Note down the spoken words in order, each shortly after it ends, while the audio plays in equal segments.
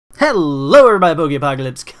Hello everybody, Bogey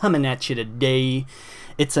Apocalypse coming at you today.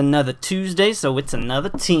 It's another Tuesday, so it's another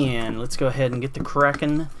 10. Let's go ahead and get the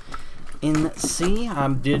cracking in C. I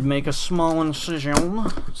did make a small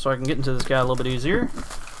incision so I can get into this guy a little bit easier.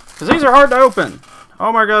 Because these are hard to open.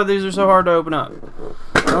 Oh my god, these are so hard to open up.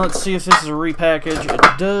 Now let's see if this is a repackage.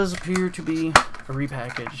 It does appear to be a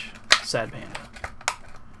repackage. Sad Panda.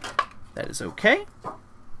 That is okay.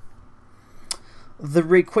 The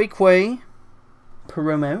Rayquaza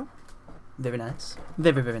promo. Very nice.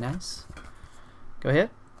 Very, very nice. Go ahead.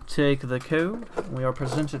 Take the code. We are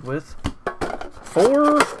presented with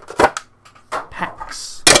 4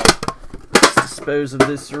 packs. Let's dispose of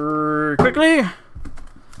this quickly.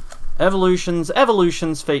 Evolutions,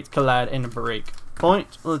 Fates Collide, and a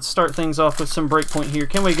Breakpoint. Let's start things off with some Breakpoint here.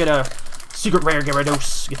 Can we get a Secret Rare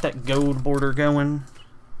Gyarados? Get that gold border going.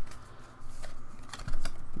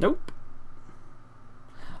 Nope.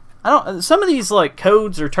 Some of these like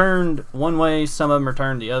codes are turned one way, some of them are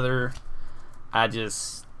turned the other. I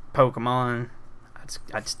just Pokemon.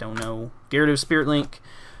 I just don't know. Gyarados Spirit Link,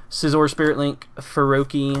 Scizor Spirit Link,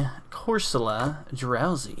 Feroki, Corsola,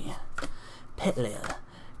 Drowsy, Petlil,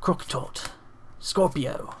 Crocotot,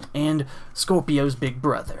 Scorpio, and Scorpio's big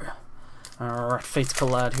brother. Alright, Fates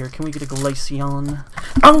Collide here. Can we get a Glaceon?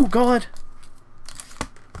 Oh god!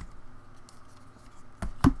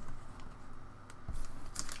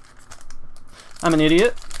 I'm an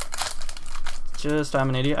idiot. I'm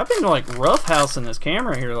an idiot. I've been like roughhousing this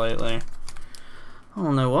camera here lately. I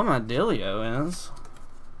don't know what my dealio is.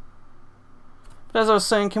 But as I was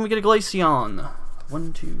saying, can we get a Glaceon?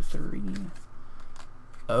 1, 2, 3.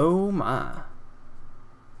 Oh my.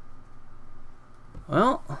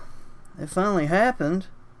 Well, it finally happened.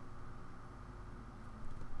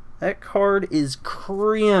 That card is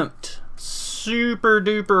crimped. Super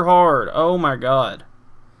duper hard. Oh my god.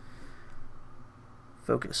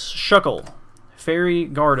 Focus. Shuckle. Fairy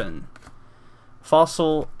Garden.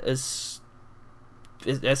 Fossil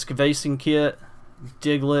Excavation Kit.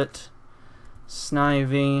 Diglett.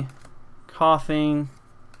 Snivy. Coughing.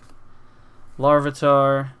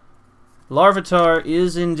 Larvitar. Larvitar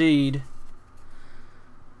is indeed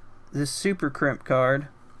this super crimp card.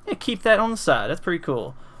 Yeah, keep that on the side. That's pretty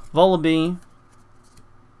cool. Vullaby.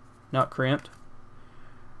 Not crimped.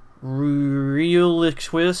 Real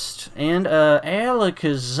Twist and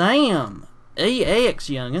Alakazam EX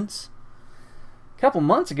youngins. A couple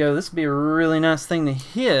months ago, this would be a really nice thing to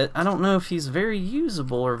hit. I don't know if he's very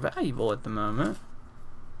usable or valuable at the moment.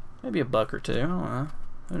 Maybe a buck or two. I don't know.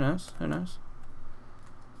 Who knows? Who knows?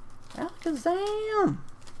 Alakazam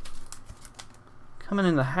coming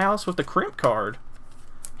in the house with the crimp card.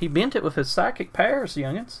 He bent it with his psychic powers,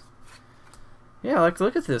 youngins. Yeah, like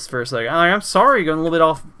look at this for a second. I'm sorry, going a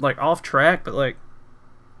little bit off track, but like,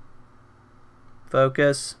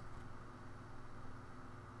 focus.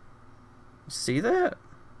 See that?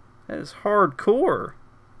 That is hardcore.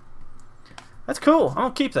 That's cool. I'm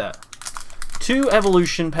gonna keep that. 2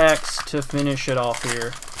 evolution packs to finish it off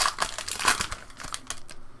here.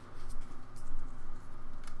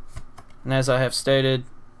 And as I have stated,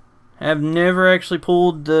 I have never actually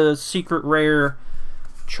pulled the secret rare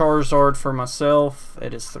Charizard for myself.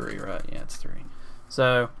 It is 3, right? Yeah, it's 3.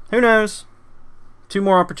 So, who knows? 2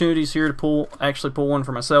 more opportunities here to actually pull one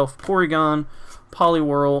for myself. Porygon,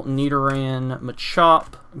 Poliwhirl, Nidoran,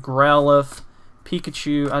 Machop, Growlithe,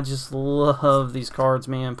 Pikachu. I just love these cards,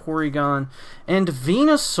 man. Porygon and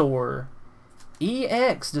Venusaur.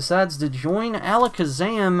 EX decides to join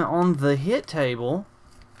Alakazam on the hit table.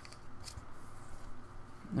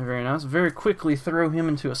 Very nice. Very quickly throw him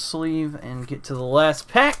into a sleeve and get to the last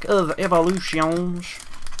pack of evolutions.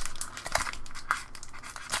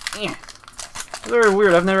 It's very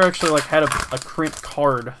weird. I've never actually like had a crimped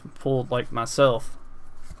card pulled like myself,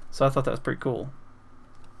 so I thought that was pretty cool.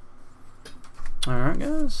 All right,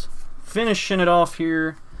 guys, finishing it off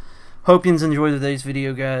here. Hope you enjoyed today's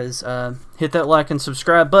video, guys. Hit that like and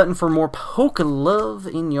subscribe button for more Poke love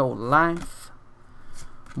in your life.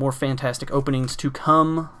 More fantastic openings to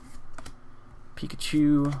come.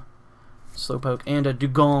 Pikachu, Slowpoke, and a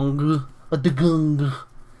Dugong.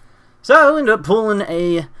 So I'll end up pulling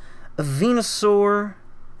a Venusaur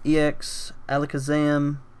EX,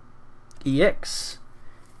 Alakazam EX,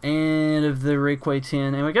 and of the Rayquaza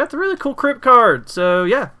 10. And we got the really cool crimp card. So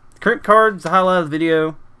yeah, crimp card's the highlight of the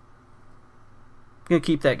video. I'm gonna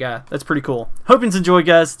keep that guy. That's pretty cool. Hope you enjoyed,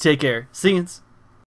 guys. Take care. See you.